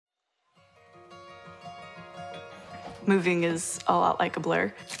Moving is a lot like a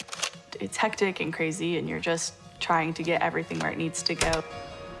blur. It's hectic and crazy, and you're just trying to get everything where it needs to go.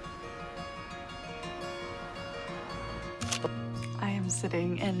 I am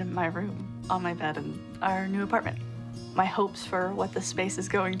sitting in my room on my bed in our new apartment. My hopes for what the space is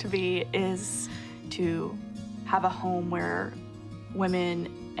going to be is to have a home where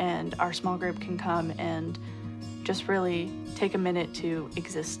women and our small group can come and just really take a minute to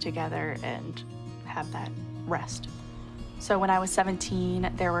exist together and have that rest. So when I was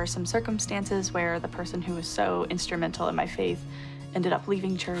 17, there were some circumstances where the person who was so instrumental in my faith ended up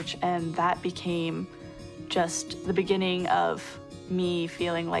leaving church, and that became just the beginning of me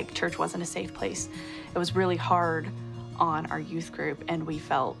feeling like church wasn't a safe place. It was really hard on our youth group, and we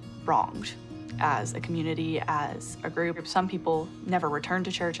felt wronged as a community, as a group. Some people never returned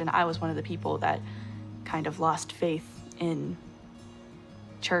to church, and I was one of the people that kind of lost faith in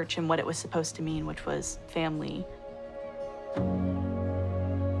church and what it was supposed to mean, which was family.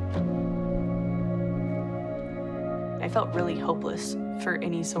 I felt really hopeless for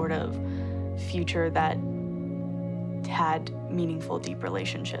any sort of future that had meaningful, deep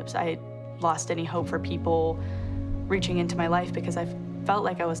relationships. I lost any hope for people reaching into my life because I felt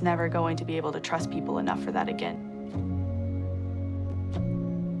like I was never going to be able to trust people enough for that again.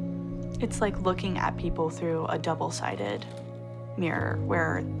 It's like looking at people through a double-sided mirror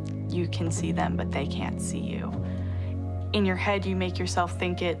where you can see them, but they can't see you. In your head, you make yourself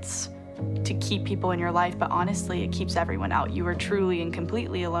think it's to keep people in your life, but honestly, it keeps everyone out. You are truly and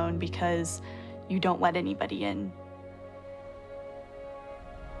completely alone because you don't let anybody in.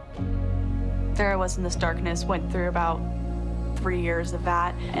 There I was in this darkness, went through about 3 years of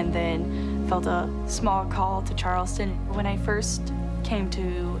that, and then felt a small call to Charleston. When I first came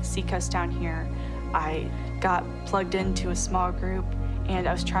to Seacoast down here, I got plugged into a small group, and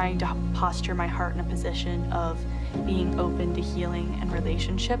I was trying to posture my heart in a position of being open to healing and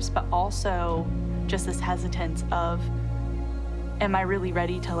relationships, but also just this hesitance of, am I really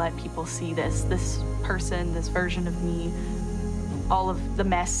ready to let people see this person, this version of me, all of the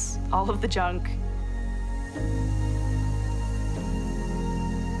mess, all of the junk.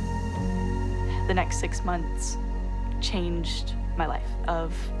 The next 6 months changed my life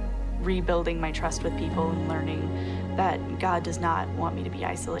of rebuilding my trust with people and learning that God does not want me to be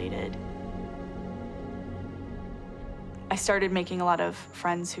isolated. I started making a lot of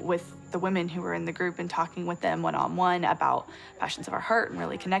friends with the women who were in the group and talking with them one-on-one about passions of our heart and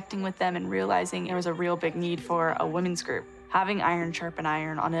really connecting with them and realizing there was a real big need for a women's group. Having iron sharpen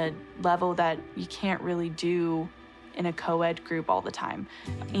iron on a level that you can't really do in a co-ed group all the time.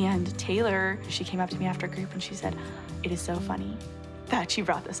 And Taylor, she came up to me after group and she said, "It is so funny that you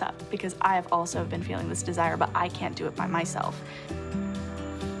brought this up because I have also been feeling this desire, but I can't do it by myself."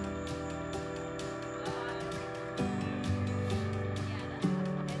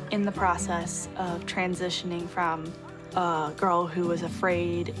 In the process of transitioning from a girl who was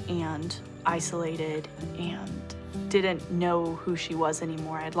afraid and isolated and didn't know who she was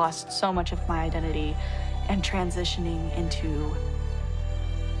anymore, I'd lost so much of my identity, and transitioning into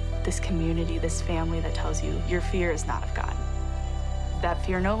this community, this family that tells you your fear is not of God. That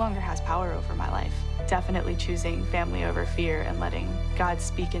fear no longer has power over my life. Definitely choosing family over fear and letting God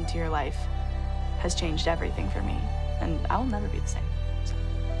speak into your life has changed everything for me, and I will never be the same.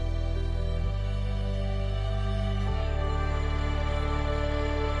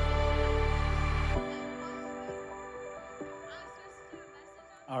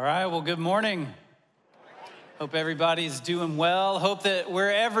 All right, well, good morning. Hope everybody's doing well. Hope that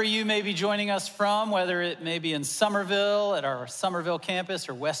wherever you may be joining us from, whether it may be in Somerville, at our Somerville campus,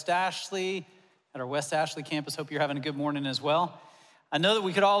 or West Ashley, at our West Ashley campus, hope you're having a good morning as well. I know that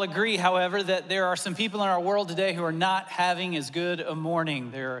we could all agree, however, that there are some people in our world today who are not having as good a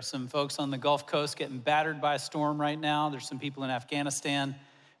morning. There are some folks on the Gulf Coast getting battered by a storm right now. There's some people in Afghanistan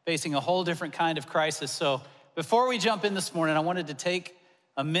facing a whole different kind of crisis. So before we jump in this morning, I wanted to take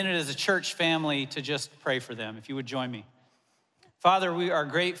a minute as a church family to just pray for them, if you would join me. Father, we are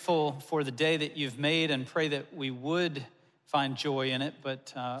grateful for the day that you've made and pray that we would find joy in it.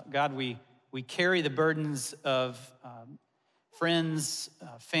 But God, we carry the burdens of friends,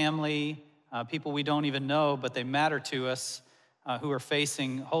 family, people we don't even know, but they matter to us, who are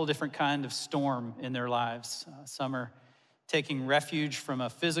facing a whole different kind of storm in their lives. Some are taking refuge from a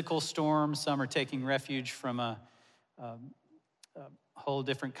physical storm. Some are taking refuge from a whole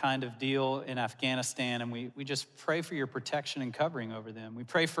different kind of deal in Afghanistan, and we just pray for your protection and covering over them. We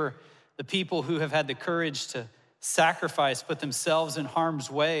pray for the people who have had the courage to sacrifice, put themselves in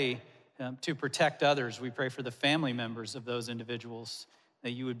harm's way to protect others. We pray for the family members of those individuals,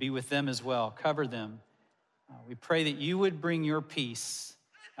 that you would be with them as well, cover them, We pray that you would bring your peace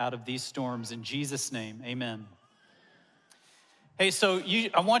out of these storms. In Jesus' name, amen. Hey, so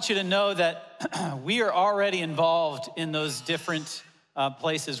I want you to know that we are already involved in those different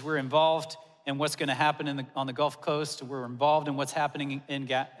places. We're involved in what's going to happen on the Gulf Coast. We're involved in what's happening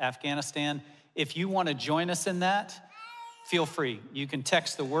in Afghanistan. If you want to join us in that, feel free. You can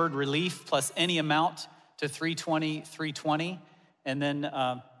text the word relief plus any amount to 320-320, and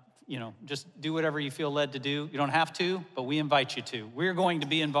then just do whatever you feel led to do. You don't have to, but we invite you to. We're going to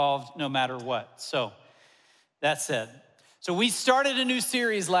be involved no matter what. So that said, so we started a new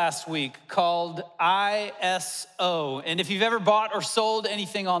series last week called ISO. And if you've ever bought or sold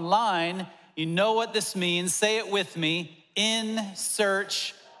anything online, you know what this means. Say it with me, in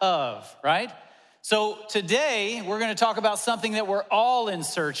search of, right? So today we're going to talk about something that we're all in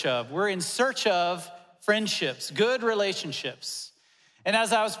search of. We're in search of friendships, good relationships. And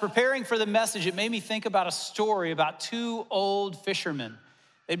as I was preparing for the message, it made me think about a story about two old fishermen.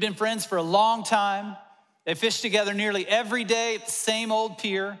 They'd been friends for a long time. They fished together nearly every day at the same old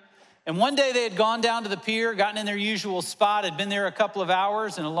pier. And one day they had gone down to the pier, gotten in their usual spot, had been there a couple of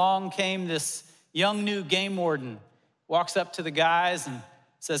hours, and along came this young new game warden. Walks up to the guys and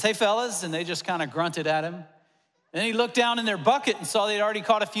says, "Hey fellas," and they just kind of grunted at him. And then he looked down in their bucket and saw they'd already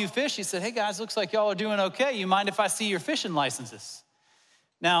caught a few fish. He said, "Hey guys, looks like y'all are doing okay. You mind if I see your fishing licenses?"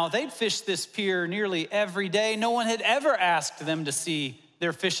 Now, they'd fished this pier nearly every day. No one had ever asked them to see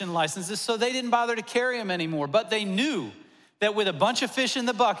their fishing licenses, so they didn't bother to carry them anymore. But they knew that with a bunch of fish in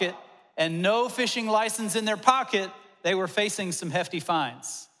the bucket and no fishing license in their pocket, they were facing some hefty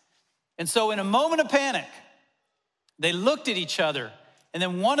fines. And so in a moment of panic, they looked at each other, and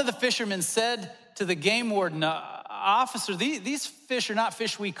then one of the fishermen said to the game warden, "Officer, these fish are not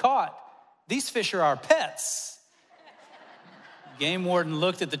fish we caught. These fish are our pets." Game warden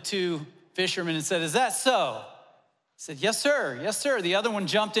looked at the two fishermen and said, "Is that so?" He said, "Yes, sir. Yes, sir." The other one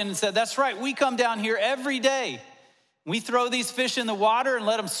jumped in and said, "That's right. We come down here every day. We throw these fish in the water and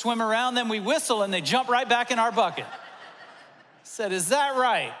let them swim around. Then we whistle and they jump right back in our bucket." He said, "Is that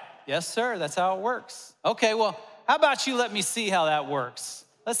right?" "Yes, sir. That's how it works." "Okay, well, how about you let me see how that works?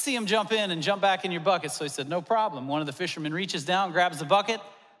 Let's see them jump in and jump back in your bucket." So he said, "No problem." One of the fishermen reaches down, grabs the bucket,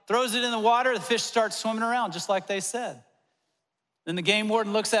 throws it in the water. The fish starts swimming around just like they said. Then the game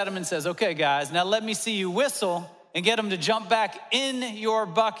warden looks at him and says, "Okay, guys, now let me see you whistle and get them to jump back in your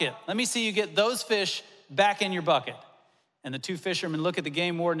bucket. Let me see you get those fish back in your bucket." And the two fishermen look at the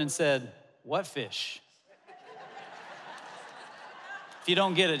game warden and said, "What fish?" If you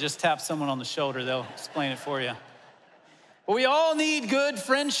don't get it, just tap someone on the shoulder. They'll explain it for you. But we all need good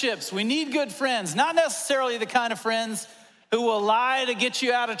friendships. We need good friends, not necessarily the kind of friends who will lie to get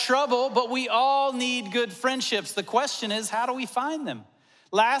you out of trouble, but we all need good friendships. The question is, how do we find them?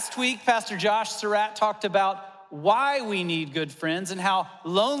 Last week, Pastor Josh Surratt talked about why we need good friends and how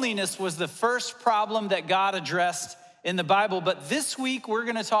loneliness was the first problem that God addressed in the Bible. But this week, we're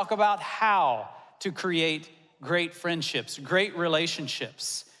going to talk about how to create great friendships, great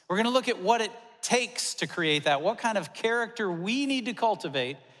relationships. We're going to look at what it takes to create that, what kind of character we need to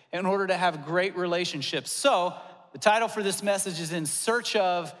cultivate in order to have great relationships. So the title for this message is In Search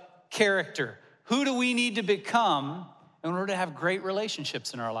of Character. Who do we need to become in order to have great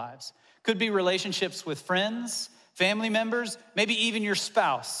relationships in our lives? Could be relationships with friends, family members, maybe even your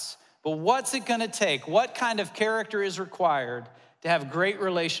spouse. But what's it gonna take? What kind of character is required to have great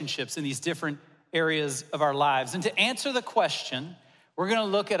relationships in these different areas of our lives? And to answer the question, we're gonna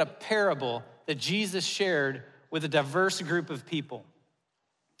look at a parable that Jesus shared with a diverse group of people.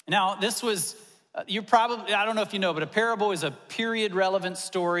 Now, this was, you're probably, I don't know if you know, but a parable is a period relevant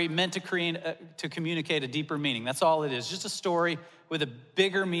story meant to communicate a deeper meaning. That's all it is, just a story with a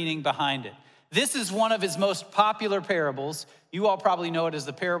bigger meaning behind it. This is one of his most popular parables. You all probably know it as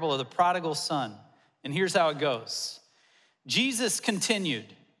the parable of the prodigal son. And here's how it goes. Jesus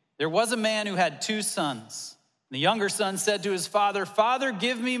continued, "There was a man who had two sons. The younger son said to his father, 'Father,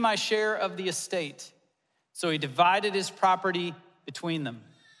 give me my share of the estate.' So he divided his property between them.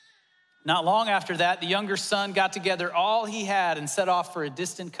 Not long after that, the younger son got together all he had and set off for a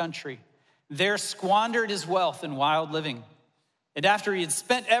distant country. There squandered his wealth in wild living. And after he had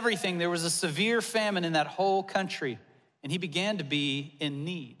spent everything, there was a severe famine in that whole country, and he began to be in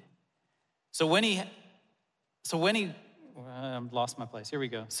need. So he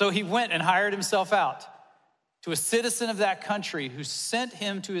went and hired himself out to a citizen of that country who sent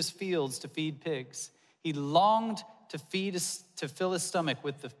him to his fields to feed pigs. He longed to fill his stomach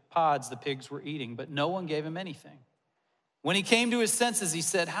with the pods the pigs were eating, but no one gave him anything. When he came to his senses, he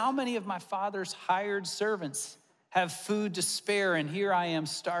said, 'How many of my father's hired servants have food to spare, and here I am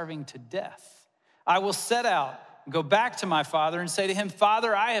starving to death? I will set out and go back to my father and say to him,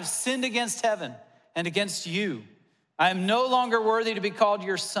 Father, I have sinned against heaven and against you. I am no longer worthy to be called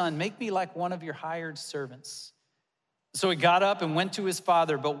your son. Make me like one of your hired servants. So he got up and went to his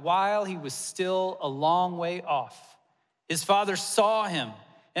father, but while he was still a long way off, his father saw him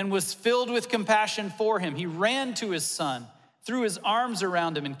and was filled with compassion for him. He ran to his son, threw his arms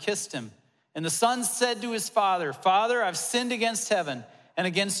around him and kissed him. And the son said to his father, Father, I've sinned against heaven and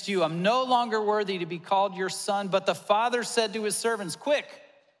against you. I'm no longer worthy to be called your son. But the father said to his servants, quick,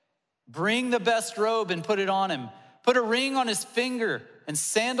 bring the best robe and put it on him. Put a ring on his finger and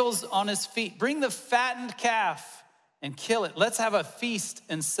sandals on his feet. Bring the fattened calf and kill it. Let's have a feast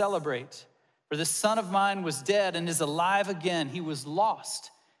and celebrate. For this son of mine was dead and is alive again. He was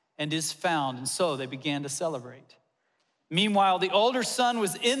lost and is found. And so they began to celebrate. Meanwhile, the older son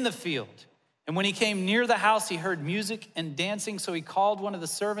was in the field. And when he came near the house, he heard music and dancing. So he called one of the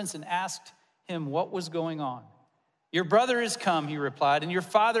servants and asked him what was going on. Your brother has come, he replied, and your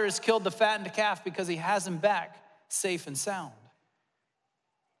father has killed the fattened calf because he has him back safe and sound.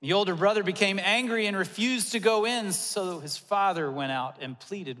 The older brother became angry and refused to go in, so his father went out and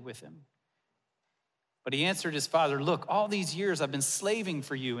pleaded with him. But he answered his father, look, all these years I've been slaving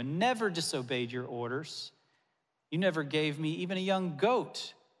for you and never disobeyed your orders. You never gave me even a young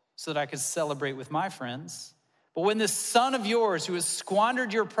goat so that I could celebrate with my friends. But when this son of yours who has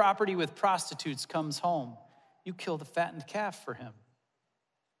squandered your property with prostitutes comes home, you kill the fattened calf for him.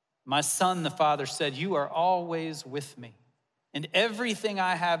 My son, the father said, you are always with me, and everything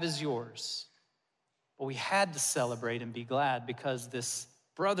I have is yours. But we had to celebrate and be glad because this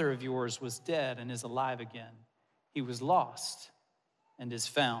brother of yours was dead and is alive again. He was lost and is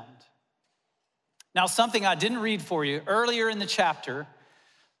found. Now, something I didn't read for you, earlier in the chapter,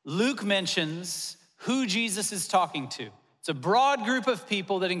 Luke mentions who Jesus is talking to. It's a broad group of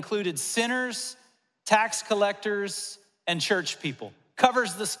people that included sinners, tax collectors, and church people.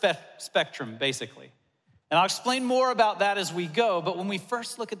 Covers the spectrum, basically. And I'll explain more about that as we go, but when we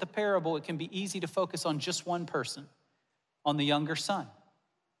first look at the parable, it can be easy to focus on just one person, on the younger son.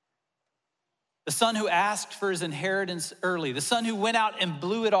 The son who asked for his inheritance early, the son who went out and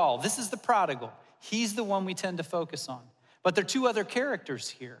blew it all. This is the prodigal. He's the one we tend to focus on. But there are two other characters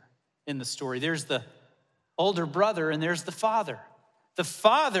here in the story. There's the older brother and there's the father. The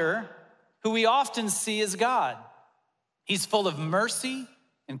father, who we often see as God. He's full of mercy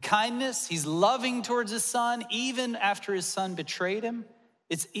and kindness. He's loving towards his son, even after his son betrayed him.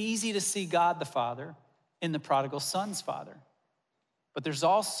 It's easy to see God the Father in the prodigal son's father. But there's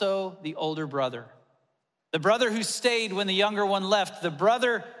also the older brother. The brother who stayed when the younger one left. The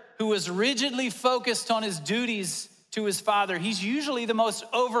brother who was rigidly focused on his duties to his father. He's usually the most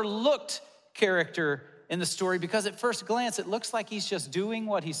overlooked character in the story because at first glance, it looks like he's just doing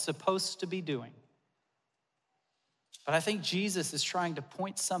what he's supposed to be doing. But I think Jesus is trying to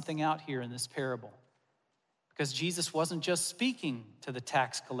point something out here in this parable because Jesus wasn't just speaking to the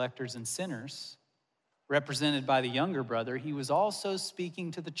tax collectors and sinners represented by the younger brother. He was also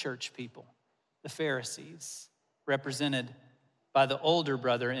speaking to the church people, the Pharisees, represented by the older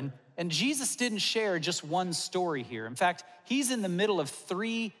brother. And Jesus didn't share just one story here. In fact, he's in the middle of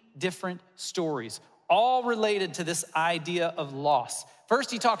three different stories, all related to this idea of loss.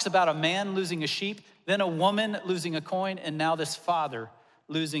 First, he talks about a man losing a sheep, then a woman losing a coin, and now this father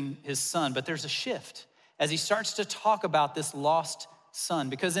losing his son. But there's a shift as he starts to talk about this lost son,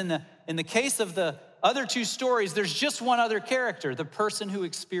 because in the case of the other two stories, there's just one other character, the person who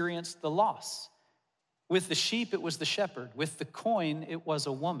experienced the loss. With the sheep, it was the shepherd. With the coin, it was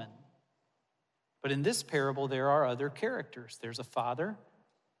a woman. But in this parable, there are other characters. There's a father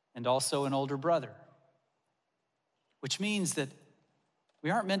and also an older brother, which means that we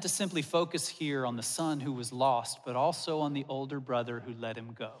aren't meant to simply focus here on the son who was lost, but also on the older brother who let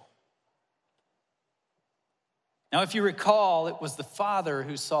him go. Now, if you recall, it was the father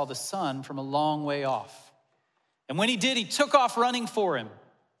who saw the son from a long way off. And when he did, he took off running for him.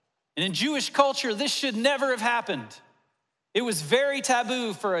 And in Jewish culture, this should never have happened. It was very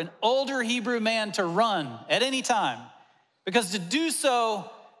taboo for an older Hebrew man to run at any time, because to do so,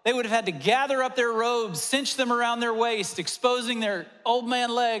 they would have had to gather up their robes, cinch them around their waist, exposing their old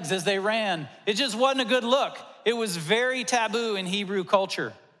man legs as they ran. It just wasn't a good look. It was very taboo in Hebrew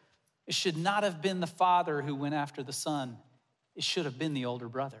culture. It should not have been the father who went after the son. It should have been the older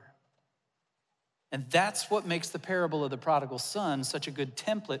brother. And that's what makes the parable of the prodigal son such a good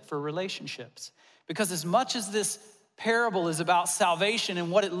template for relationships. Because as much as this parable is about salvation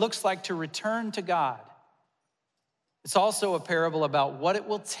and what it looks like to return to God, it's also a parable about what it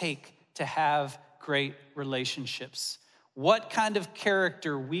will take to have great relationships. what kind of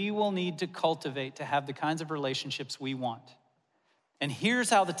character we will need to cultivate to have the kinds of relationships we want. And here's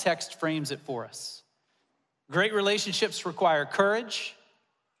how the text frames it for us. Great relationships require courage,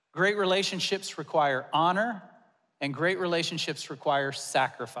 great relationships require honor, and great relationships require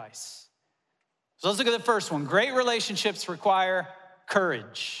sacrifice. So let's look at the first one. Great relationships require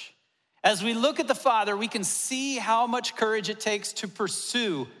courage. As we look at the Father, we can see how much courage it takes to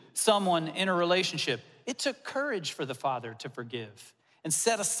pursue someone in a relationship. It took courage for the Father to forgive and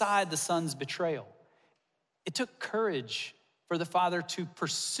set aside the Son's betrayal. It took courage for the Father to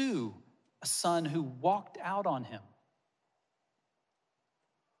pursue a son who walked out on him.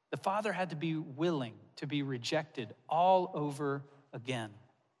 The Father had to be willing to be rejected all over again.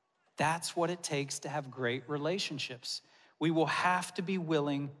 That's what it takes to have great relationships. We will have to be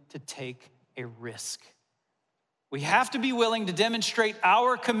willing to take a risk. We have to be willing to demonstrate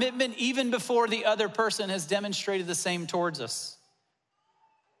our commitment even before the other person has demonstrated the same towards us.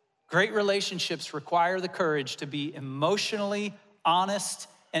 Great relationships require the courage to be emotionally honest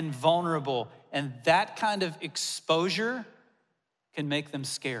and vulnerable, and that kind of exposure can make them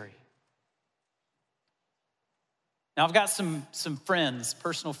scary. Now, I've got some friends,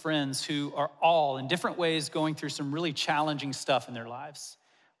 personal friends, who are all in different ways going through some really challenging stuff in their lives.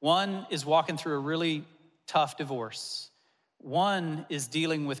 One is walking through a really tough divorce. One is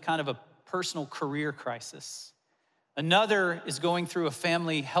dealing with kind of a personal career crisis. Another is going through a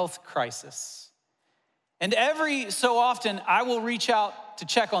family health crisis. And every so often, I will reach out to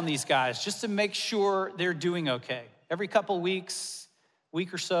check on these guys just to make sure they're doing okay. Every couple weeks,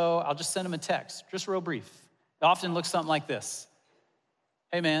 week or so, I'll just send them a text, just real brief. It often looks something like this.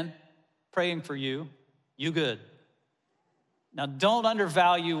 Hey man, praying for you. You good? Now don't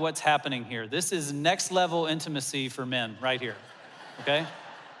undervalue what's happening here. This is next level intimacy for men right here, okay?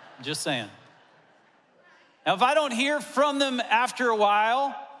 Just saying. Now if I don't hear from them after a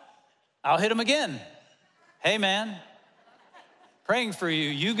while, I'll hit them again. Hey man, praying for you.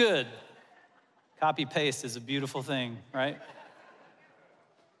 You good? Copy paste is a beautiful thing, right?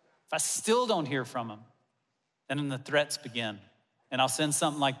 If I still don't hear from them, then the threats begin. And I'll send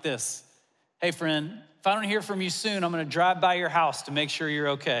something like this. Hey friend, if I don't hear from you soon, I'm gonna drive by your house to make sure you're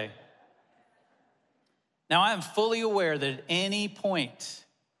okay. Now I am fully aware that at any point,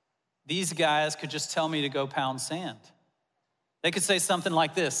 these guys could just tell me to go pound sand. They could say something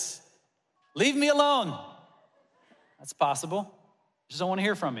like this, leave me alone. That's possible. Just don't wanna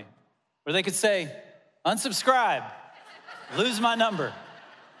hear from me. Or they could say, unsubscribe, lose my number.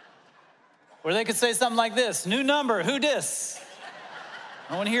 Or they could say something like this, new number, who dis? I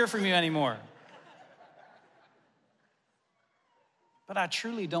don't want to hear from you anymore. But I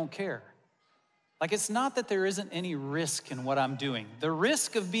truly don't care. Like, it's not that there isn't any risk in what I'm doing. The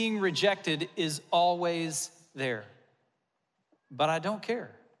risk of being rejected is always there. But I don't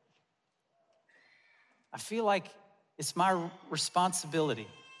care. I feel like it's my responsibility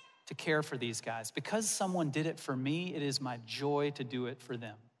to care for these guys. Because someone did it for me, it is my joy to do it for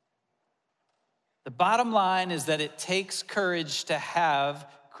them. The bottom line is that it takes courage to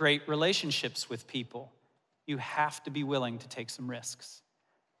have great relationships with people. You have to be willing to take some risks.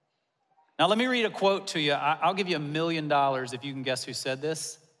 Now, let me read a quote to you. I'll give you $1 million if you can guess who said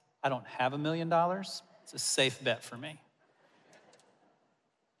this. I don't have $1 million. It's a safe bet for me.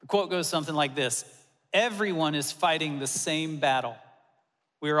 The quote goes something like this. Everyone is fighting the same battle.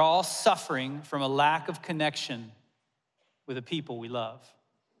 We are all suffering from a lack of connection with the people we love.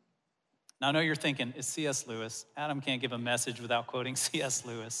 Now, I know you're thinking, it's C.S. Lewis. Adam can't give a message without quoting C.S.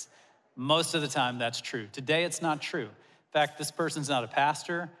 Lewis. Most of the time, that's true. Today, it's not true. In fact, this person's not a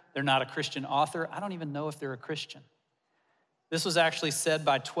pastor. They're not a Christian author. I don't even know if they're a Christian. This was actually said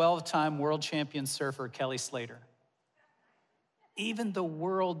by 12-time world champion surfer Kelly Slater. Even the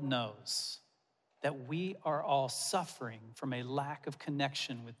world knows that we are all suffering from a lack of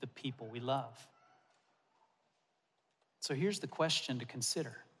connection with the people we love. So here's the question to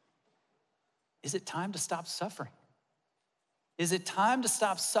consider. Is it time to stop suffering? Is it time to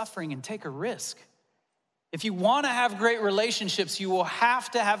stop suffering and take a risk? If you want to have great relationships, you will have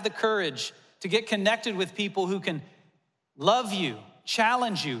to have the courage to get connected with people who can love you,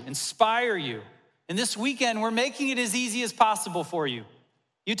 challenge you, inspire you. And this weekend, we're making it as easy as possible for you.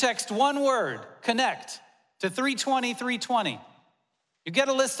 You text one word, connect, to 320-320. You get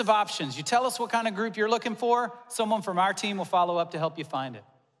a list of options. You tell us what kind of group you're looking for. Someone from our team will follow up to help you find it.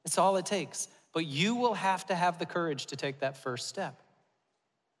 It's all it takes. But you will have to have the courage to take that first step.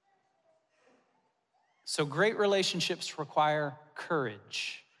 So great relationships require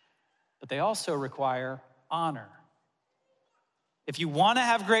courage, but they also require honor. If you want to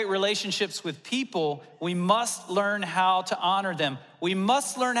have great relationships with people, we must learn how to honor them. We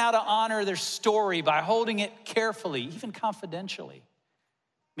must learn how to honor their story by holding it carefully, even confidentially,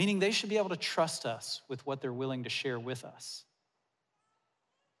 meaning they should be able to trust us with what they're willing to share with us.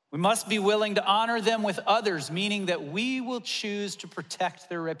 We must be willing to honor them with others, meaning that we will choose to protect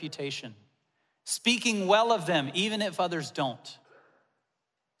their reputation, speaking well of them, even if others don't.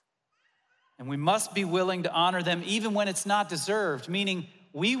 And we must be willing to honor them even when it's not deserved, meaning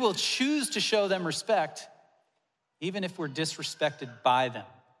we will choose to show them respect, even if we're disrespected by them.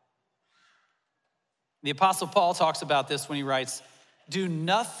 The Apostle Paul talks about this when he writes, "Do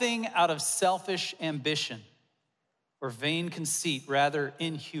nothing out of selfish ambition or vain conceit, rather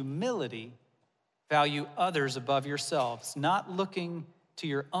in humility, value others above yourselves, not looking to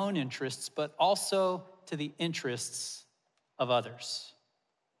your own interests, but also to the interests of others."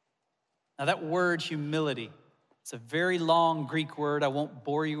 Now that word humility, it's a very long Greek word. I won't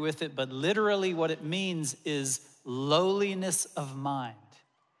bore you with it, but literally what it means is lowliness of mind.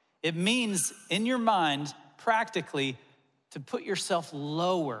 It means in your mind, practically, to put yourself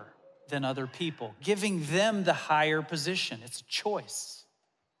lower than other people, giving them the higher position. It's a choice.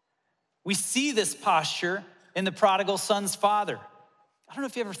 We see this posture in the prodigal son's father. I don't know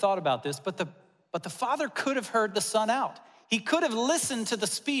if you ever thought about this, but the father could have heard the son out. He could have listened to the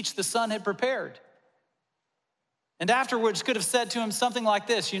speech the son had prepared. And afterwards could have said to him something like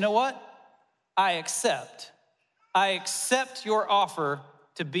this, "You know what? I accept your offer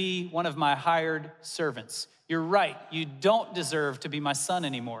to be one of my hired servants. You're right, you don't deserve to be my son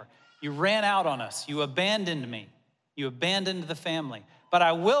anymore. You ran out on us, you abandoned me, you abandoned the family. But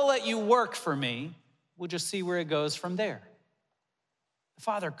I will let you work for me. We'll just see where it goes from there." The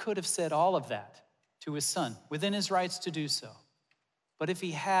father could have said all of that to his son, within his rights to do so. But if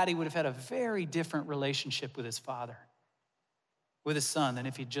he had, he would have had a very different relationship with his father, with his son, than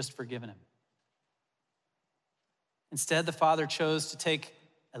if he'd just forgiven him. Instead, the father chose to take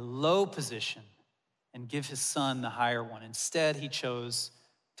a low position and give his son the higher one. Instead, he chose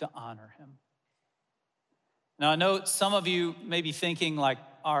to honor him. Now, I know some of you may be thinking like,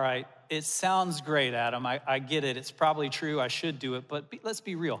 all right, it sounds great, Adam. I get it. It's probably true. I should do it. But let's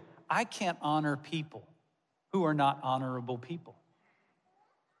be real. I can't honor people who are not honorable people.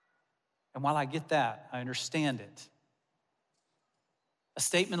 And while I get that, I understand it. A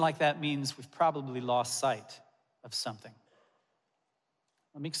statement like that means we've probably lost sight of something.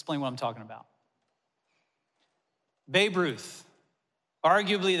 Let me explain what I'm talking about. Babe Ruth,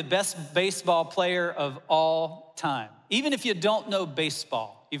 arguably the best baseball player of all time. Even if you don't know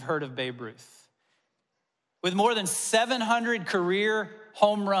baseball, you've heard of Babe Ruth. With more than 700 career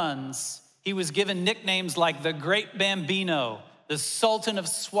home runs, he was given nicknames like the Great Bambino, the Sultan of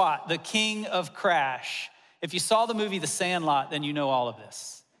SWAT, the King of Crash. If you saw the movie The Sandlot, then you know all of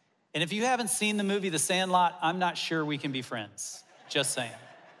this. And if you haven't seen the movie The Sandlot, I'm not sure we can be friends. Just saying.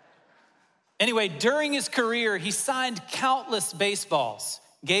 Anyway, during his career, he signed countless baseballs,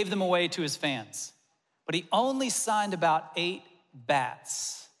 gave them away to his fans. But he only signed about 8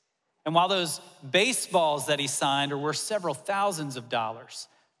 bats. And while those baseballs that he signed are worth several thousands of dollars,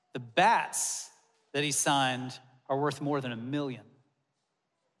 the bats that he signed are worth more than $1 million.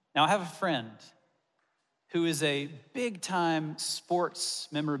 Now, I have a friend who is a big-time sports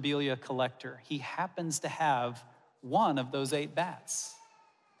memorabilia collector. He happens to have one of those 8 bats.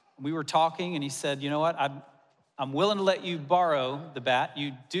 We were talking, and he said, "You know what? I'm willing to let you borrow the bat.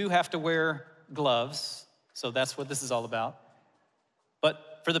 You do have to wear gloves, so that's what this is all about.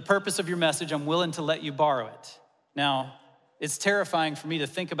 But for the purpose of your message, I'm willing to let you borrow it." Now, it's terrifying for me to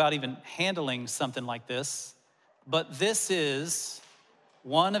think about even handling something like this, but this is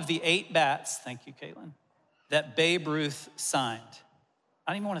one of the 8 bats, thank you, Caitlin, that Babe Ruth signed.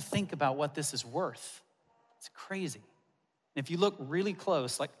 I don't even want to think about what this is worth. It's crazy. And if you look really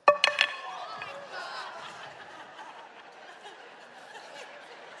close, like,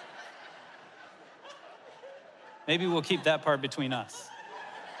 maybe we'll keep that part between us.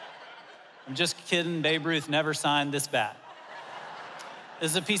 I'm just kidding. Babe Ruth never signed this bat.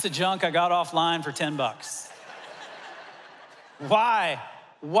 This is a piece of junk I got offline for $10. Why?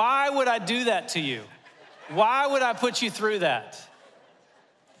 Why would I do that to you? Why would I put you through that?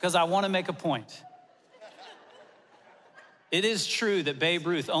 Because I want to make a point. It is true that Babe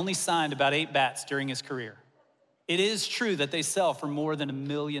Ruth only signed about 8 bats during his career. It is true that they sell for more than $1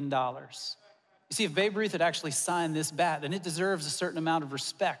 million. You see, if Babe Ruth had actually signed this bat, then it deserves a certain amount of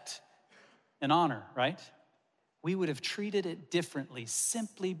respect and honor, right? We would have treated it differently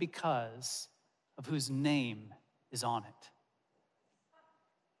simply because of whose name is on it.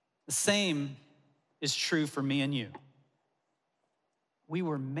 The same is true for me and you. We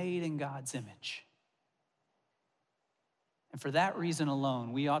were made in God's image. And for that reason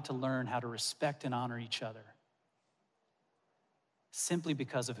alone, we ought to learn how to respect and honor each other simply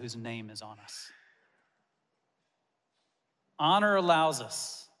because of whose name is on us. Honor allows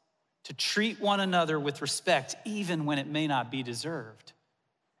us to treat one another with respect, even when it may not be deserved.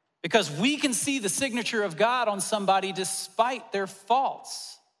 Because we can see the signature of God on somebody despite their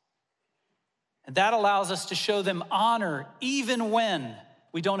faults. And that allows us to show them honor even when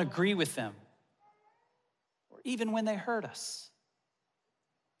we don't agree with them, or even when they hurt us.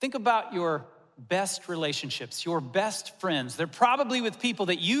 Think about your best relationships, your best friends. They're probably with people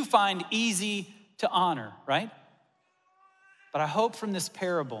that you find easy to honor, right? But I hope from this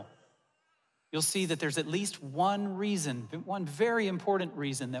parable, you'll see that there's at least one reason, one very important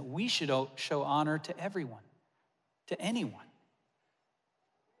reason that we should show honor to everyone, to anyone.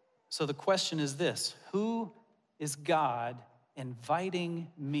 So the question is this: who is God inviting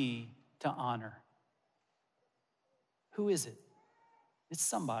me to honor? Who is it? It's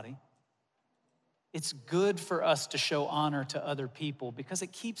somebody. It's good for us to show honor to other people because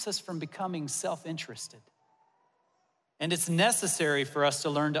it keeps us from becoming self-interested. And it's necessary for us to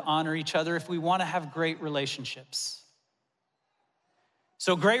learn to honor each other if we want to have great relationships.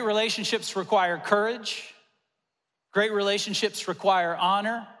 So great relationships require courage, great relationships require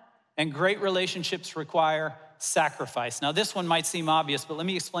honor, and great relationships require sacrifice. Now, this one might seem obvious, but let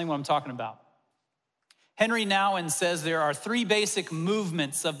me explain what I'm talking about. Henry Nouwen says there are three basic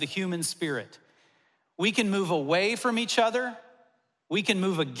movements of the human spirit. We can move away from each other, we can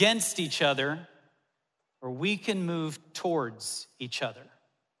move against each other, or we can move towards each other.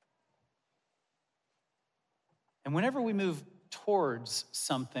 And whenever we move towards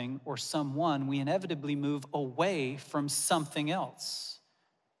something or someone, we inevitably move away from something else.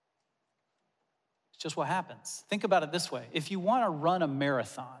 It's just what happens. Think about it this way. If you want to run a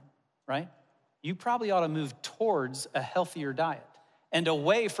marathon, right, you probably ought to move towards a healthier diet and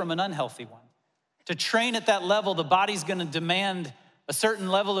away from an unhealthy one. To train at that level, the body's going to demand a certain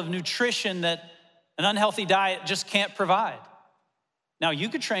level of nutrition that an unhealthy diet just can't provide. Now, you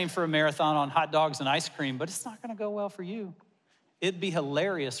could train for a marathon on hot dogs and ice cream, but it's not going to go well for you. It'd be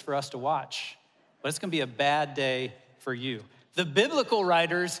hilarious for us to watch, but it's going to be a bad day for you. The biblical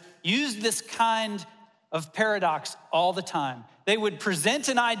writers used this kind of paradox all the time. They would present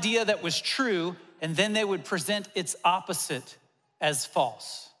an idea that was true, and then they would present its opposite as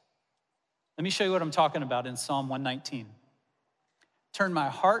false. Let me show you what I'm talking about in Psalm 119. Turn my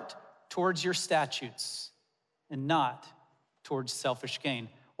heart towards your statutes and not towards selfish gain.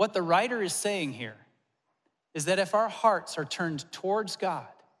 What the writer is saying here is that if our hearts are turned towards God,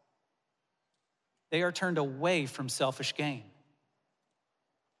 they are turned away from selfish gain.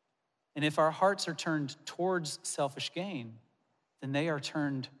 And if our hearts are turned towards selfish gain, then they are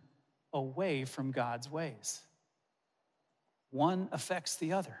turned away from God's ways. One affects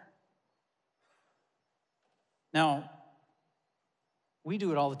the other. Now, we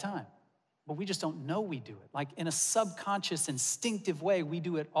do it all the time, but we just don't know we do it. Like in a subconscious, instinctive way, we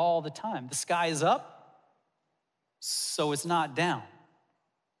do it all the time. The sky is up, so it's not down,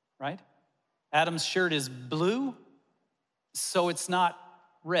 right? Adam's shirt is blue, so it's not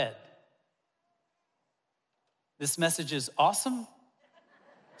red. This message is awesome,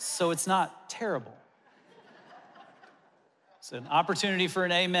 so it's not terrible. It's an opportunity for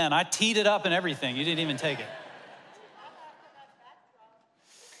an amen. I teed it up and everything. You didn't even take it.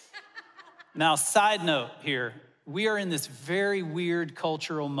 Now, side note here, we are in this very weird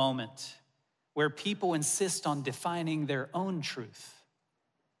cultural moment where people insist on defining their own truth.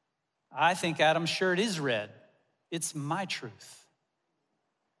 I think Adam's shirt is red. It's my truth.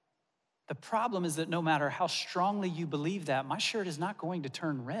 The problem is that no matter how strongly you believe that, my shirt is not going to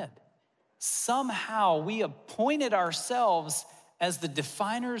turn red. Somehow we appointed ourselves as the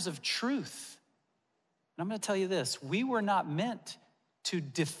definers of truth. And I'm going to tell you this, we were not meant to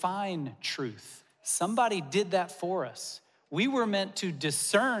define truth. Somebody did that for us. We were meant to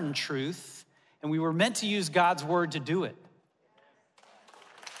discern truth, and we were meant to use God's word to do it.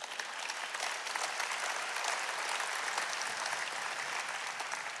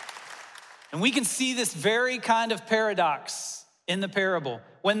 And we can see this very kind of paradox in the parable.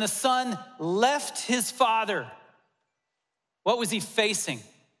 When the son left his father, what was he facing?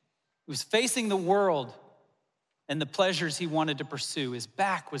 He was facing the world and the pleasures he wanted to pursue. His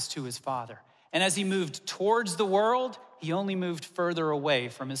back was to his father. And as he moved towards the world, he only moved further away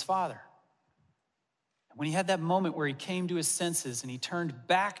from his father. And when he had that moment where he came to his senses and he turned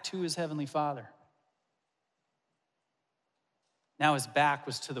back to his heavenly father, now his back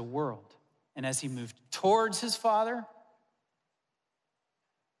was to the world. And as he moved towards his father,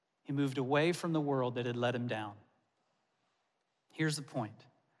 He moved away from the world that had let him down. Here's the point.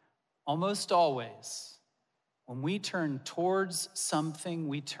 Almost always, when we turn towards something,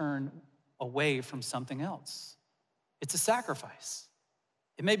 we turn away from something else. It's a sacrifice.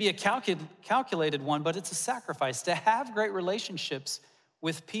 It may be a calculated one, but it's a sacrifice. To have great relationships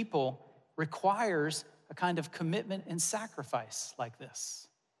with people requires a kind of commitment and sacrifice like this.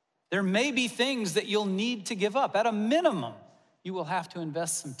 There may be things that you'll need to give up. At a minimum, you will have to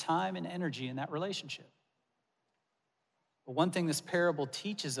invest some time and energy in that relationship. But one thing this parable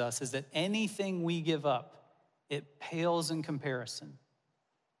teaches us is that anything we give up, it pales in comparison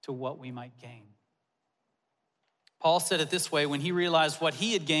to what we might gain. Paul said it this way when he realized what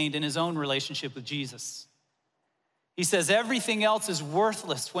he had gained in his own relationship with Jesus. He says, everything else is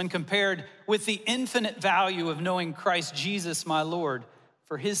worthless when compared with the infinite value of knowing Christ Jesus, my Lord.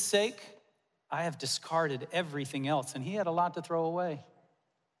 For his sake, I have discarded everything else. And he had a lot to throw away,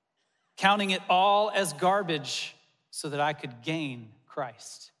 counting it all as garbage so that I could gain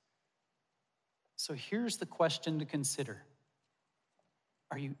Christ. So here's the question to consider.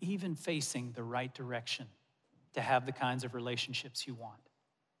 Are you even facing the right direction to have the kinds of relationships you want?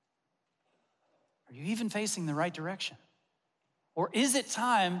 Are you even facing the right direction? Or is it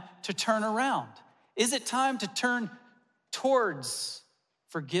time to turn around? Is it time to turn towards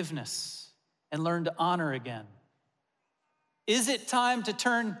forgiveness and learn to honor again? Is it time to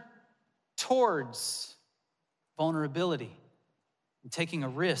turn towards vulnerability and taking a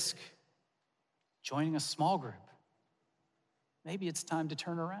risk, joining a small group? Maybe it's time to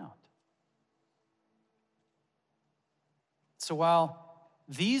turn around. So while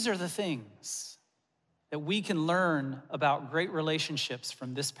these are the things that we can learn about great relationships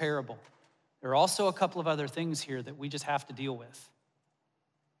from this parable, there are also a couple of other things here that we just have to deal with.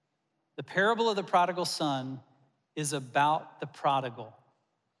 The parable of the prodigal son is about the prodigal.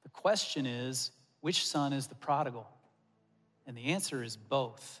 The question is, which son is the prodigal? And the answer is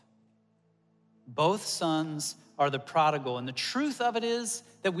both. Both sons are the prodigal. And the truth of it is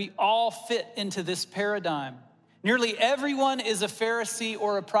that we all fit into this paradigm. Nearly everyone is a Pharisee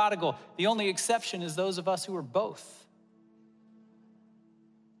or a prodigal. The only exception is those of us who are both.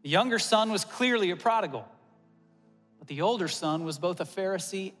 The younger son was clearly a prodigal, but the older son was both a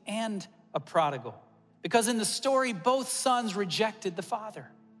Pharisee and a prodigal. Because in the story, both sons rejected the father.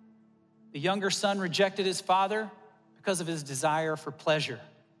 The younger son rejected his father because of his desire for pleasure.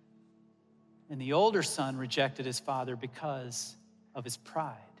 And the older son rejected his father because of his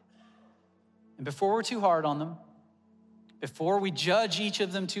pride. And before we're too hard on them, before we judge each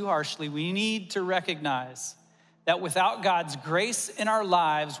of them too harshly, we need to recognize that without God's grace in our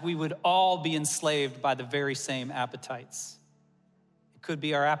lives, we would all be enslaved by the very same appetites. It could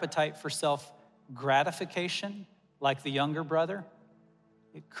be our appetite for self-gratification, like the younger brother.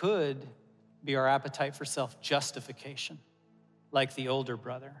 It could be our appetite for self-justification, like the older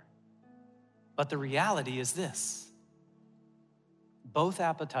brother. But the reality is this: both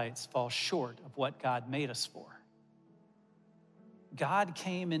appetites fall short of what God made us for. God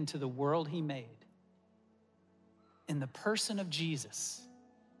came into the world he made in the person of Jesus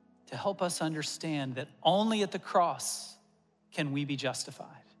to help us understand that only at the cross can we be justified,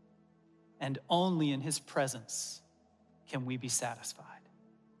 and only in his presence can we be satisfied.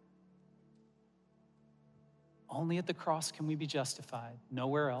 Only at the cross can we be justified,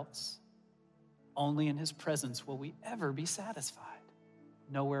 nowhere else. Only in his presence will we ever be satisfied,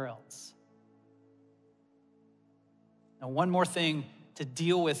 nowhere else. Now, one more thing to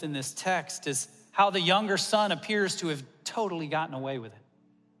deal with in this text is how the younger son appears to have totally gotten away with it.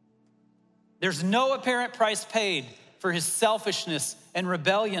 There's no apparent price paid for his selfishness and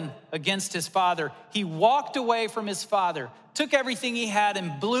rebellion against his father. He walked away from his father, took everything he had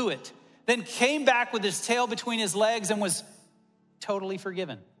and blew it, then came back with his tail between his legs and was totally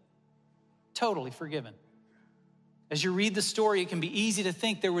forgiven. Totally forgiven. As you read the story, it can be easy to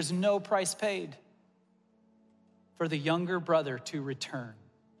think there was no price paid for the younger brother to return.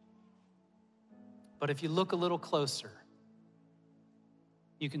 But if you look a little closer,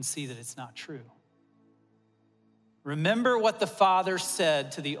 you can see that it's not true. Remember what the father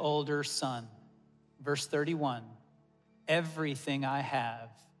said to the older son. Verse 31, everything I have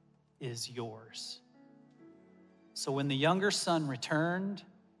is yours. So when the younger son returned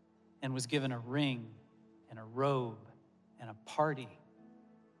and was given a ring and a robe and a party,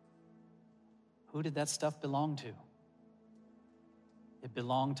 who did that stuff belong to? It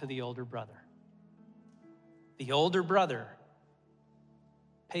belonged to the older brother. The older brother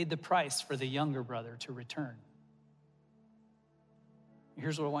paid the price for the younger brother to return.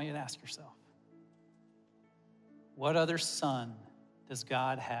 Here's what I want you to ask yourself. What other son does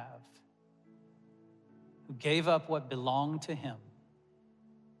God have, who gave up what belonged to him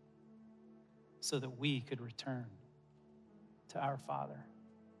so that we could return to our Father.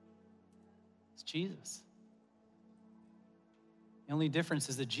 It's Jesus. The only difference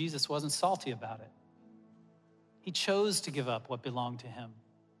is that Jesus wasn't salty about it. He chose to give up what belonged to him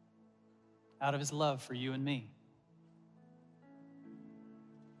out of his love for you and me.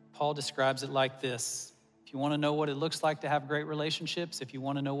 Paul describes it like this. If you want to know what it looks like to have great relationships, if you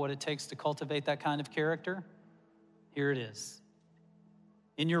want to know what it takes to cultivate that kind of character, here it is.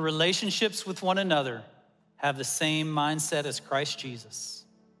 In your relationships with one another, have the same mindset as Christ Jesus,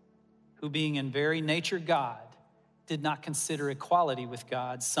 who being in very nature God, did not consider equality with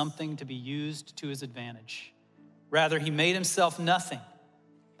God something to be used to his advantage. Rather, he made himself nothing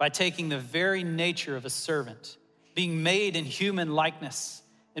by taking the very nature of a servant, being made in human likeness,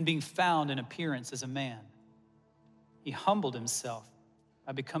 and being found in appearance as a man. He humbled himself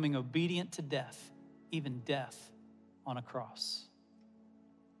by becoming obedient to death, even death on a cross.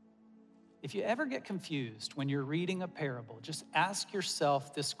 If you ever get confused when you're reading a parable, just ask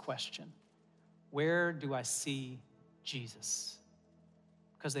yourself this question: where do I see Jesus?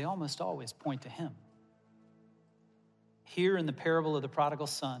 Because they almost always point to him. Here in the parable of the prodigal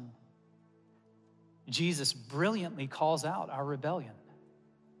son, Jesus brilliantly calls out our rebellion,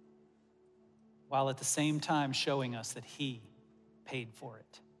 while at the same time showing us that he paid for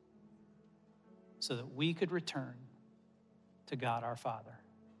it so that we could return to God our Father.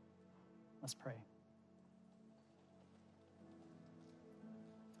 Let's pray.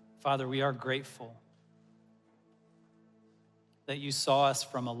 Father, we are grateful that you saw us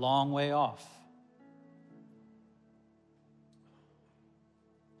from a long way off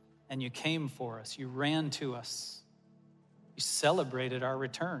and you came for us. You ran to us. You celebrated our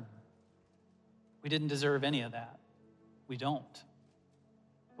return. We didn't deserve any of that. We don't.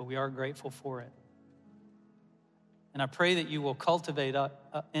 But we are grateful for it. And I pray that you will cultivate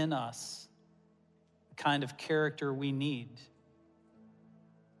in us the kind of character we need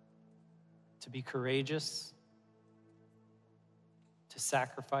to be courageous, to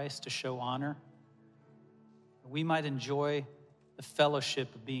sacrifice, to show honor. We might enjoy the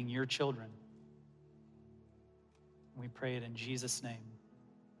fellowship of being your children. We pray it in Jesus' name.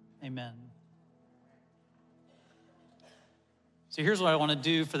 Amen. So here's what I want to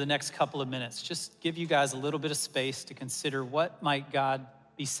do for the next couple of minutes. Just give you guys a little bit of space to consider what might God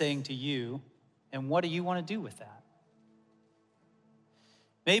be saying to you and what do you want to do with that?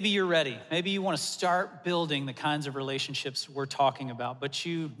 Maybe you're ready. Maybe you want to start building the kinds of relationships we're talking about, but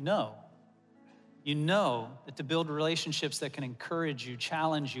you know that to build relationships that can encourage you,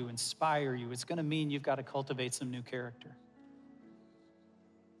 challenge you, inspire you, it's going to mean you've got to cultivate some new character.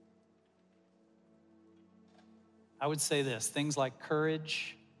 I would say this: things like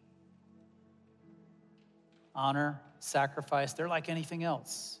courage, honor, sacrifice, they're like anything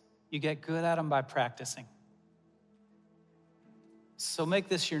else. You get good at them by practicing. So make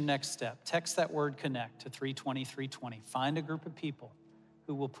this your next step. Text that word connect to 320-320. Find a group of people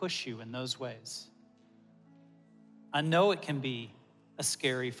who will push you in those ways. I know it can be a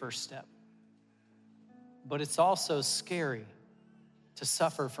scary first step, but it's also scary to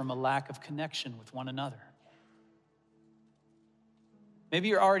suffer from a lack of connection with one another. Maybe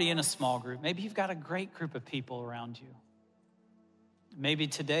you're already in a small group. Maybe you've got a great group of people around you. Maybe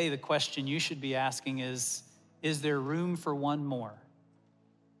today the question you should be asking is there room for one more?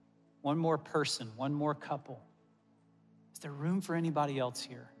 One more person, one more couple? Is there room for anybody else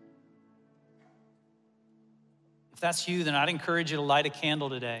here? If that's you, then I'd encourage you to light a candle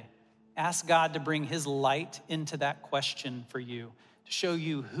today. Ask God to bring his light into that question for you, to show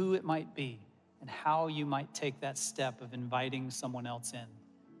you who it might be and how you might take that step of inviting someone else in.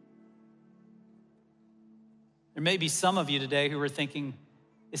 There may be some of you today who are thinking,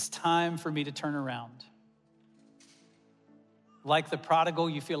 it's time for me to turn around. Like the prodigal,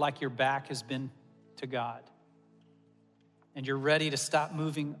 you feel like your back has been to God and you're ready to stop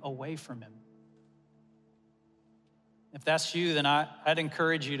moving away from him. If that's you, then I'd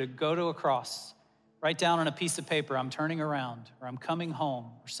encourage you to go to a cross, write down on a piece of paper, I'm turning around, or I'm coming home,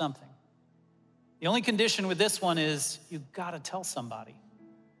 or something. The only condition with this one is you've got to tell somebody.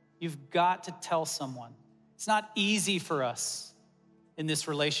 You've got to tell someone. It's not easy for us in this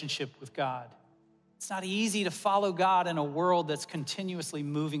relationship with God. It's not easy to follow God in a world that's continuously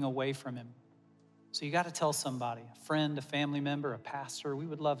moving away from him. So you got to tell somebody, a friend, a family member, a pastor. We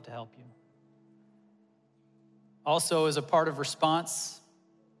would love to help you. Also, as a part of response,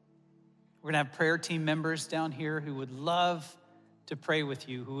 we're going to have prayer team members down here who would love to pray with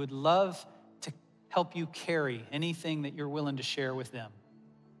you, who would love to help you carry anything that you're willing to share with them.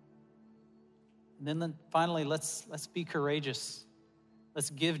 And then finally, let's be courageous. Let's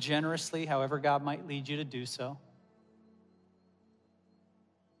give generously, however God might lead you to do so.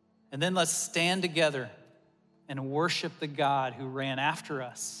 And then let's stand together and worship the God who ran after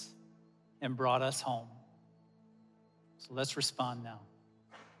us and brought us home. So let's respond now.